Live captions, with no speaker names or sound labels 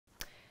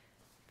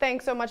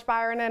Thanks so much,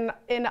 Byron. And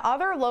in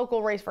other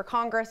local race for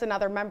Congress,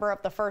 another member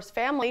of the First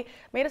Family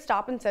made a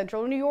stop in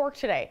central New York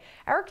today.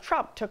 Eric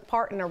Trump took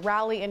part in a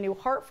rally in New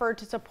Hartford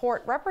to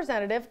support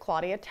Representative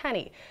Claudia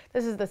Tenney.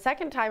 This is the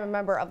second time a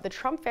member of the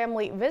Trump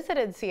family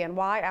visited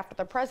CNY after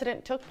the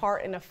president took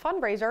part in a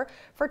fundraiser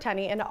for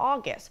Tenney in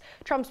August.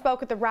 Trump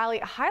spoke at the rally,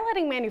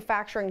 highlighting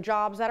manufacturing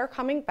jobs that are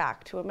coming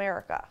back to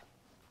America.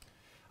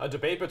 A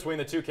debate between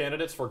the two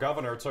candidates for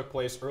governor took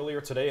place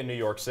earlier today in New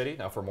York City.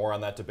 Now, for more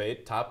on that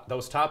debate,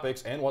 those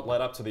topics, and what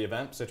led up to the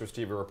event, Citrus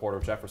TV reporter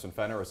Jefferson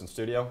Fenner is in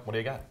studio. What do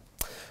you got?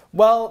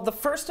 Well, the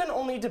first and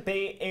only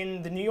debate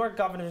in the New York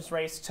governor's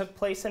race took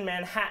place in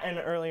Manhattan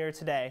earlier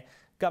today.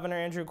 Governor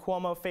Andrew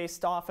Cuomo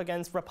faced off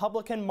against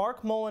Republican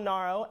Mark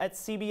Molinaro at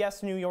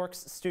CBS New York's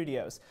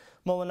studios.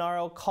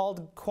 Molinaro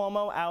called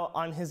Cuomo out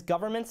on his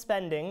government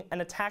spending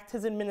and attacked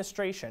his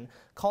administration,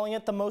 calling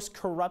it the most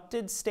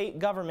corrupted state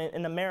government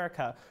in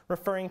America,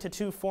 referring to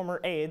two former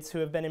aides who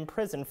have been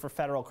imprisoned for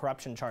federal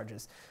corruption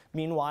charges.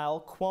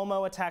 Meanwhile,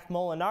 Cuomo attacked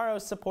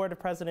Molinaro's support of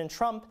President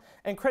Trump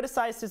and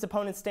criticized his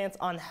opponent's stance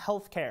on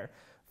health care.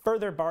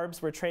 Further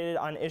barbs were traded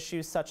on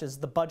issues such as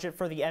the budget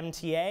for the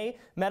MTA,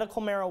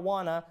 medical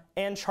marijuana,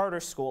 and charter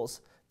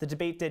schools. The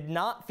debate did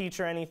not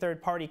feature any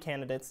third-party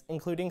candidates,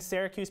 including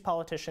Syracuse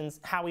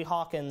politicians Howie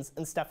Hawkins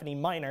and Stephanie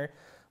Miner.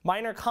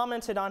 Miner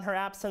commented on her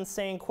absence,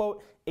 saying,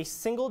 quote, "A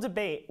single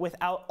debate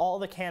without all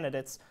the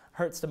candidates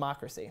hurts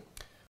democracy."